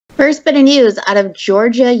First bit of news out of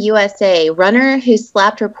Georgia, USA. Runner who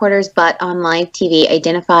slapped reporter's butt on live TV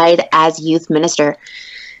identified as youth minister.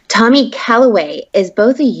 Tommy Callaway is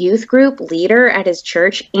both a youth group leader at his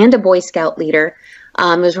church and a Boy Scout leader.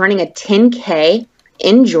 He was running a 10K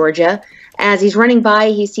in Georgia. As he's running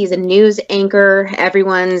by, he sees a news anchor.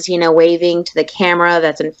 Everyone's, waving to the camera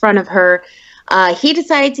that's in front of her. He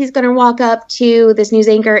decides he's going to walk up to this news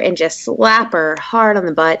anchor and just slap her hard on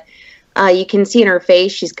the butt. You can see in her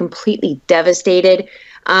face, she's completely devastated.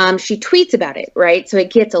 She tweets about it, right? So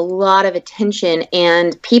it gets a lot of attention,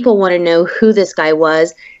 and people want to know who this guy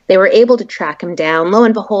was. They were able to track him down. Lo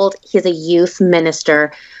and behold, he's a youth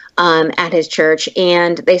minister at his church,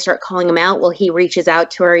 and they start calling him out. Well, he reaches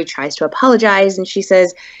out to her. He tries to apologize, and she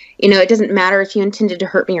says, it doesn't matter if you intended to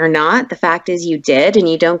hurt me or not. The fact is you did, and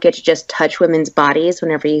you don't get to just touch women's bodies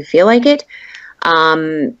whenever you feel like it.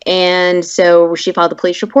 And so she filed a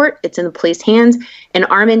police report. It's in the police hands. And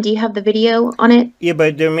Armin, do you have the video on it? Yeah,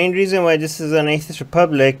 but the main reason why this is an Atheist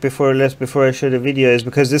Republic, before I show the video, is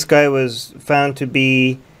because this guy was found to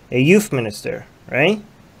be a youth minister, right?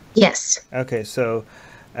 Yes. Okay, so,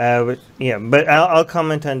 yeah, but I'll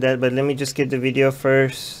comment on that, but let me just get the video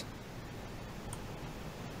first.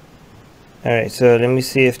 Alright, so let me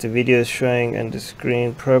see if the video is showing on the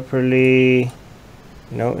screen properly.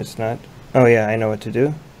 No, it's not. Oh yeah, I know what to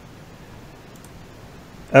do.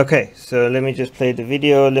 Okay, so let me just play the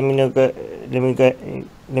video. Let me know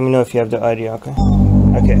if you have the audio. Okay.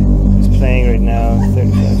 Okay, it's playing right now.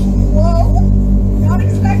 30 seconds. Whoa! Not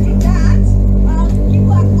expecting that.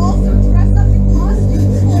 People have also dressed up in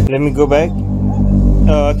costumes. Let me go back.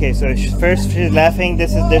 Oh, okay. So first she's laughing.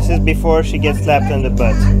 This is before she gets slapped on the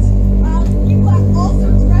butt. People have also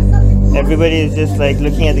dressed up in costumes. Everybody is just like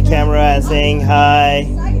looking at the camera and saying hi.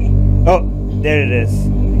 Oh, there it is.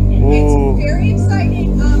 Ooh. It's very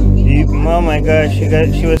exciting. Oh my gosh,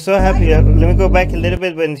 she was so happy. Let me go back a little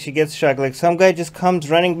bit when she gets shocked. Like some guy just comes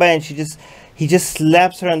running by and he just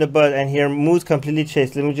slaps her on the butt and her mood's completely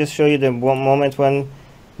changed. Let me just show you the moment one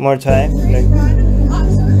more time. Like, So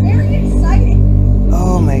it's very exciting.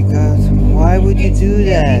 oh my god, why would you do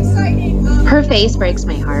that? Her face breaks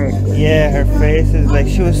my heart. Yeah, her face is like,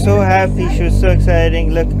 she was so happy, she was so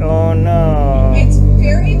exciting. Look, oh no. It's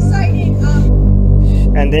very exciting.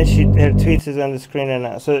 And then her tweet is on the screen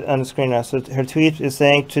now. So her tweet is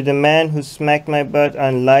saying, "To the man who smacked my butt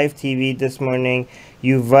on live TV this morning,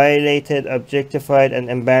 you violated, objectified, and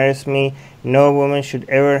embarrassed me. No woman should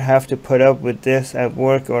ever have to put up with this at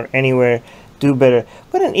work or anywhere. Do better."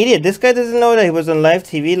 What an idiot! This guy doesn't know that he was on live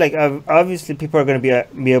TV. Like, obviously, people are going to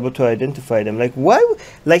be able to identify them. Like, why?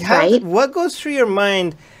 Like, how? Right? What goes through your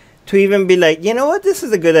mind to even be like, you know what? This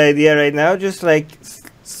is a good idea right now. Just like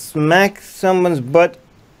smack someone's butt,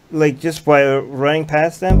 like just while running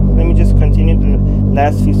past them. Let me just continue the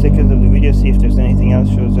last few seconds of the video, see if there's anything else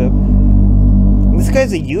shows up. This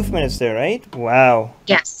guy's a youth minister, right? Wow.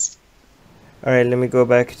 Yes. All right, let me go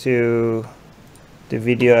back to the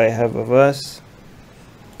video I have of us.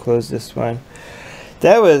 Close this one.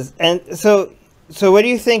 That was, and so what do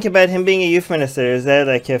you think about him being a youth minister? Is that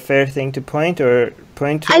like a fair thing to point to?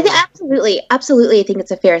 Absolutely. I think it's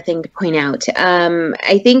a fair thing to point out.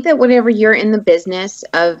 I think that whenever you're in the business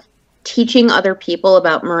of teaching other people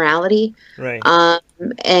about morality, right,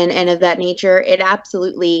 and of that nature, it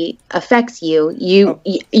absolutely affects you.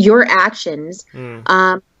 Your actions,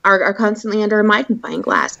 are constantly under a magnifying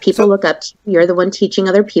glass. People look up to you. You're the one teaching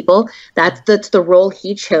other people. That's the role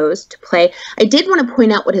he chose to play. I did want to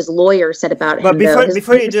point out what his lawyer said about him. But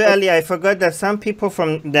before you do, Ali, I forgot that some people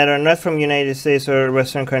that are not from United States or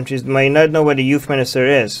Western countries might not know what a youth minister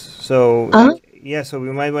is. So yeah, so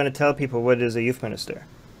we might want to tell people what is a youth minister.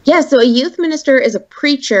 Yeah, so a youth minister is a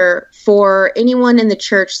preacher for anyone in the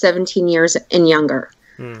church 17 years and younger.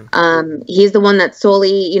 He's the one that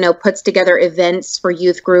solely, puts together events for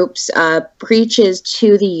youth groups, preaches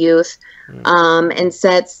to the youth, and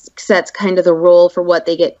sets kind of the role for what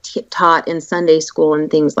they get taught in Sunday school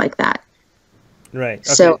and things like that. Right. Okay.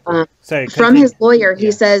 So, sorry, from his lawyer,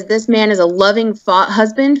 he says this man is a loving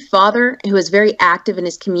husband, father, who is very active in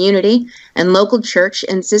his community and local church,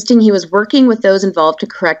 insisting he was working with those involved to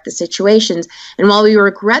correct the situations. And while we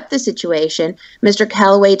regret the situation, Mr.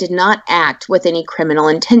 Callaway did not act with any criminal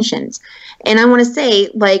intentions. And I want to say,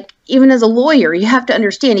 like, even as a lawyer, you have to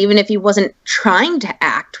understand, even if he wasn't trying to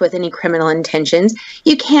act with any criminal intentions,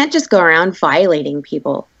 you can't just go around violating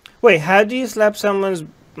people. Wait, how do you slap someone's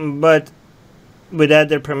butt without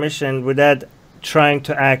their permission, without trying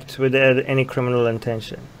to act without any criminal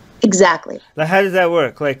intention? Exactly. Like, how does that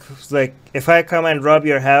work? Like if I come and rob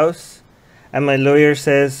your house, and my lawyer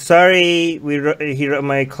says, sorry,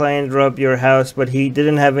 my client robbed your house, but he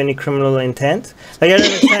didn't have any criminal intent. Like, I don't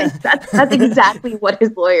understand. That's exactly what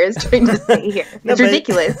his lawyer is trying to say here. No, It's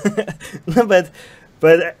ridiculous. No, but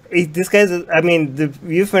this guy's, I mean, the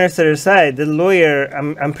youth minister aside, the lawyer,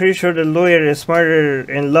 I'm pretty sure the lawyer is smarter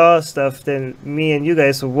in law stuff than me and you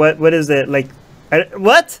guys. So what is it? Like,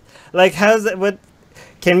 what? Like, how's that? What?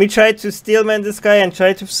 Can we try to steelman this guy and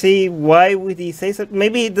try to see why would he say so?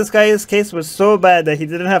 Maybe this guy's case was so bad that he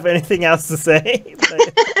didn't have anything else to say.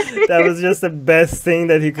 Like, that was just the best thing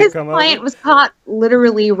that he could come up with. His client was caught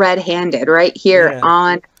literally red-handed right here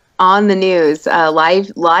on the news, live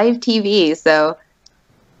TV. So,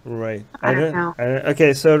 right. I don't know.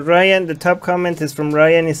 Okay, so Ryan, the top comment is from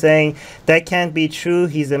Ryan. He's saying that can't be true.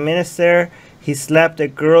 He's a minister. He slapped a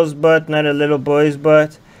girl's butt, not a little boy's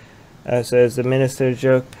butt. So it's a minister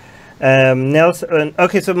joke. Nelson.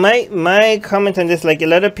 Okay, so my comment on this, like a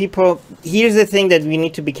lot of people, here's the thing that we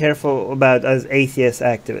need to be careful about as atheist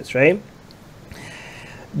activists, right?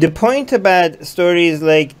 The point about stories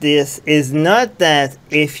like this is not that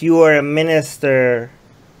if you are a minister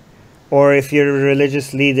or if you're a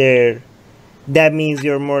religious leader, that means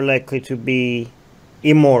you're more likely to be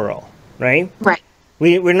immoral, right? Right.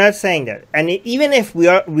 We're not saying that, and even if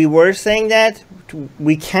we were saying that,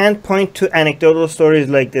 we can't point to anecdotal stories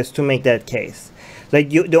like this to make that case. Like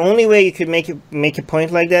the only way you could make a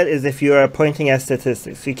point like that is if you are pointing at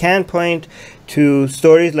statistics. You can't point to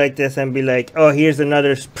stories like this and be like, oh, here's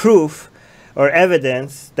another proof or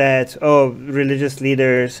evidence that religious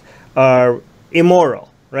leaders are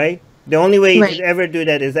immoral, right? The only way you could ever do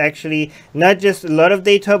that is actually not just a lot of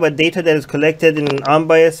data, but data that is collected in an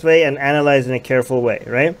unbiased way and analyzed in a careful way,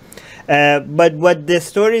 right? But what the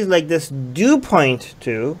stories like this do point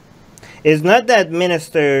to is not that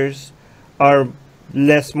ministers are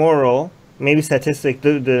less moral. Maybe statistics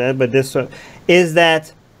do that, but this one is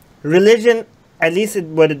that religion, at least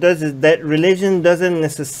what it does is that religion doesn't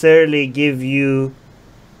necessarily give you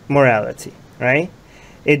morality, right?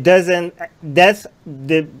 It doesn't. That's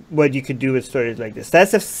what you could do with stories like this.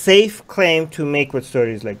 That's a safe claim to make with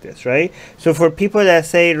stories like this, right? So for people that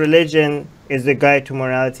say religion is the guide to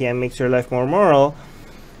morality and makes your life more moral,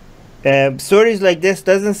 stories like this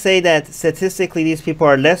doesn't say that statistically these people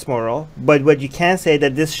are less moral, but what you can say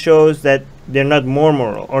that this shows that they're not more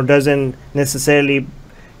moral, or doesn't necessarily,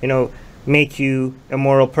 make you a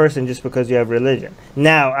moral person just because you have religion.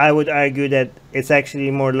 Now, I would argue that it's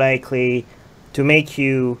actually more likely to make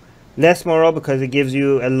you less moral because it gives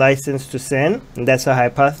you a license to sin, and that's a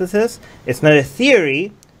hypothesis. It's not a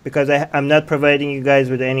theory because I'm not providing you guys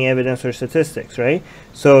with any evidence or statistics, right?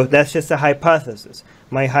 So that's just a hypothesis.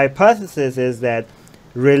 My hypothesis is that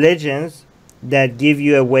religions that give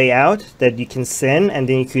you a way out, that you can sin and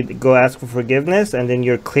then you could go ask for forgiveness and then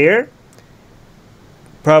you're clear,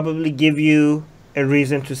 probably give you a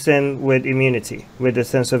reason to sin with immunity, with a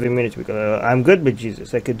sense of immunity, because I'm good with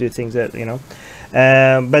Jesus. I could do things that,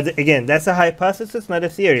 but again, that's a hypothesis, not a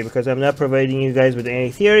theory, because I'm not providing you guys with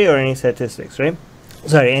any theory or any statistics, right?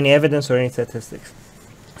 Sorry, any evidence or any statistics.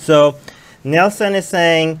 So Nelson is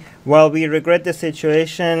saying, while we regret the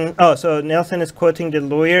situation, so Nelson is quoting the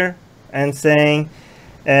lawyer and saying,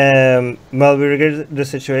 while we regret the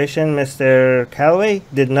situation, Mr. Callaway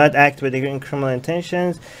did not act with criminal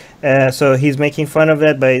intentions. So he's making fun of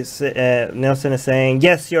that by Nelson is saying,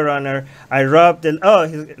 yes, Your Honor, I robbed he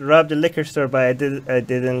robbed the liquor store, but I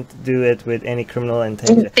didn't do it with any criminal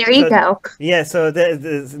intention. There you go. Yeah, so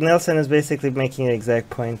Nelson is basically making the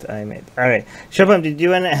exact point I made. All right, Shubham, did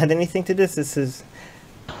you want to add anything to this? This is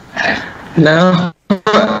no,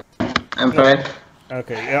 I'm fine.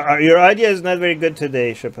 Okay, your audio is not very good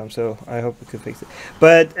today, Shubham, so I hope we could fix it.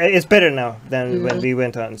 But it's better now than when we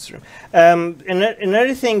went on stream.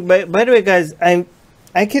 Another thing, by the way, guys, I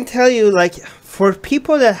can tell you, like, for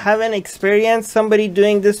people that haven't experienced somebody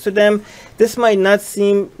doing this to them, this might not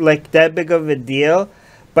seem like that big of a deal.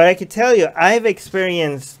 But I can tell you, I've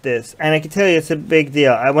experienced this, and I can tell you it's a big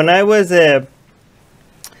deal. When I was a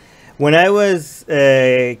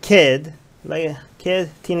kid,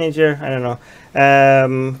 teenager, I don't know.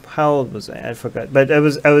 How old was I forgot, but I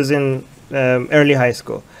was in early high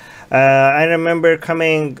school. I remember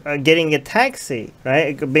getting a taxi,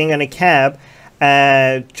 right, being on a cab,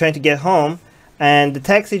 trying to get home, and the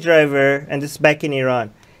taxi driver, and this is back in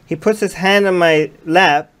Iran, he puts his hand on my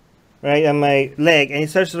lap, right, on my leg, and he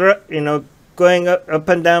starts going up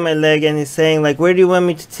and down my leg, and he's saying, like, where do you want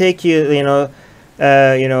me to take you,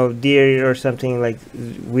 dear, or something like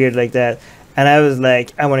weird like that. And I was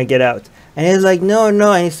like, I want to get out. And he's like, no,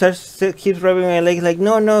 and he keeps rubbing my leg, like,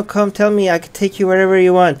 no, come tell me, I could take you wherever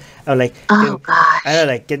you want. I'm like, oh gosh. I don't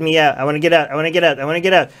like, get me out. I want to get out.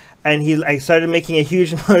 And I started making a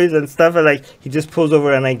huge noise and stuff, and like, he just pulls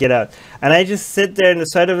over and I get out. And I just sit there on the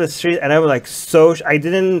side of the street, and I was like,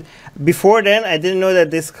 before then, I didn't know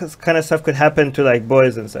that this kind of stuff could happen to like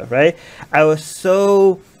boys and stuff, right? I was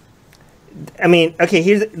so, I mean, okay,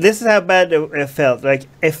 this is how bad it felt. Like,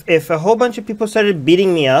 if a whole bunch of people started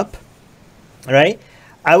beating me up, right,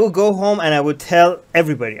 I would go home and I would tell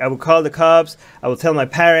everybody. I would call the cops, I would tell my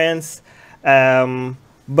parents,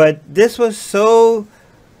 but this was so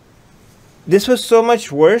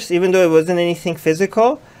much worse, even though it wasn't anything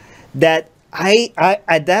physical, that I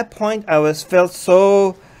at that point I felt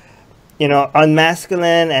so,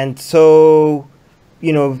 unmasculine and so,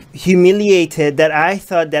 humiliated, that I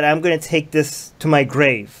thought that I'm going to take this to my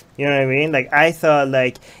grave. You know what I mean? Like, I thought,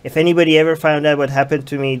 like, if anybody ever found out what happened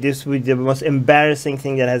to me, this would be the most embarrassing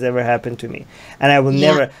thing that has ever happened to me. And I will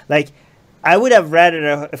never, like, I would have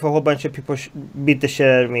rather if a whole bunch of people beat the shit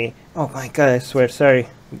out of me. Oh my God, I swear, sorry.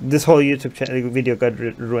 This whole YouTube video got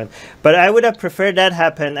ruined. But I would have preferred that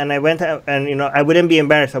happen, and I went out and, I wouldn't be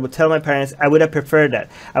embarrassed. I would tell my parents. I would have preferred that.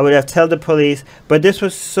 I would have told the police. But this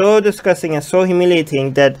was so disgusting and so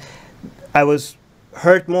humiliating that I was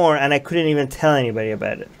hurt more, and I couldn't even tell anybody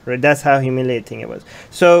about it. Right? That's how humiliating it was.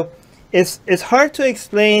 So it's hard to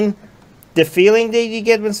explain the feeling that you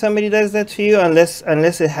get when somebody does that to you, unless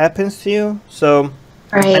it happens to you. So,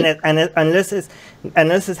 right.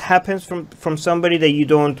 Unless it happens from somebody that you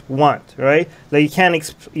don't want, right? Like,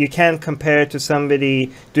 you can't compare it to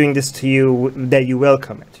somebody doing this to you that you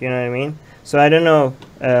welcome it. You know what I mean? So I don't know.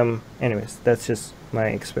 Anyways, that's just my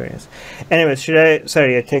experience. Anyways,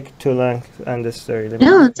 sorry, I take too long on this story.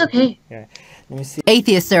 No, it's okay. Yeah. Let me see.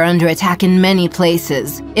 Atheists are under attack in many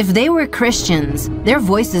places. If they were Christians, their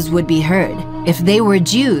voices would be heard. If they were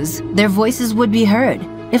Jews, their voices would be heard.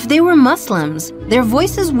 If they were Muslims, their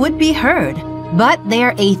voices would be heard. But they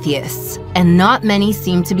are atheists, and not many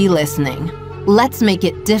seem to be listening. Let's make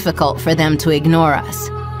it difficult for them to ignore us.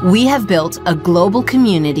 We have built a global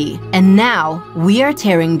community, and now we are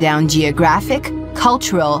tearing down geographic,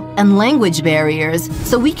 cultural, and language barriers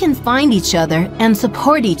so we can find each other and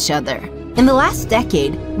support each other. In the last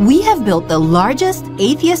decade, we have built the largest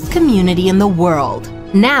atheist community in the world.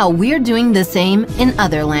 Now we're doing the same in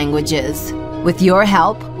other languages. With your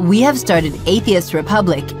help, we have started Atheist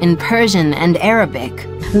Republic in Persian and Arabic.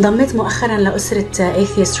 انضميت مؤخرا لأسرة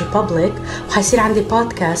Atheist Republic وحيصير عندي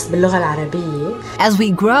بودكاست باللغة العربية. As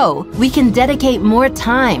we grow, we can dedicate more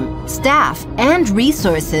time, staff, and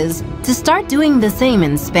resources to start doing the same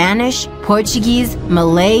in Spanish, Portuguese,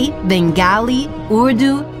 Malay, Bengali,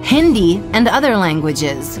 Urdu, Hindi, and other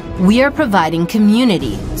languages. We are providing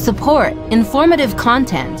community, support, informative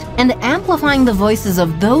content, and amplifying the voices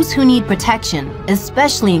of those who need protection,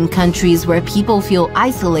 especially in countries where people feel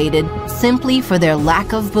isolated simply for their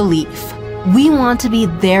lack of belief. We want to be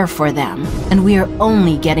there for them, and we are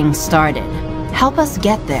only getting started. Help us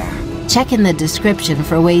get there. Check in the description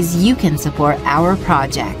for ways you can support our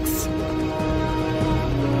projects.